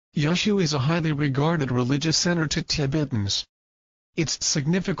Yushu is a highly regarded religious center to Tibetans. Its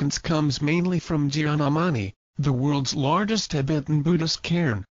significance comes mainly from Jianamani, the world's largest Tibetan Buddhist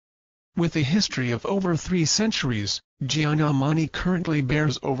cairn. With a history of over 3 centuries, Jianamani currently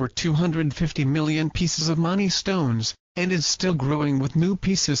bears over 250 million pieces of mani stones, and is still growing with new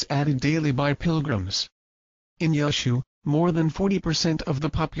pieces added daily by pilgrims. In Yushu, more than 40% of the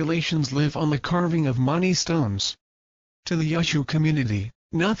populations live on the carving of mani stones. To the Yushu community,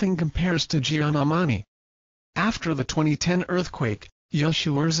 nothing compares to Jianamani. After the 2010 earthquake,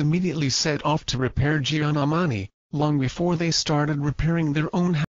 Yushu-ers immediately set off to repair Jianamani, long before they started repairing their own house.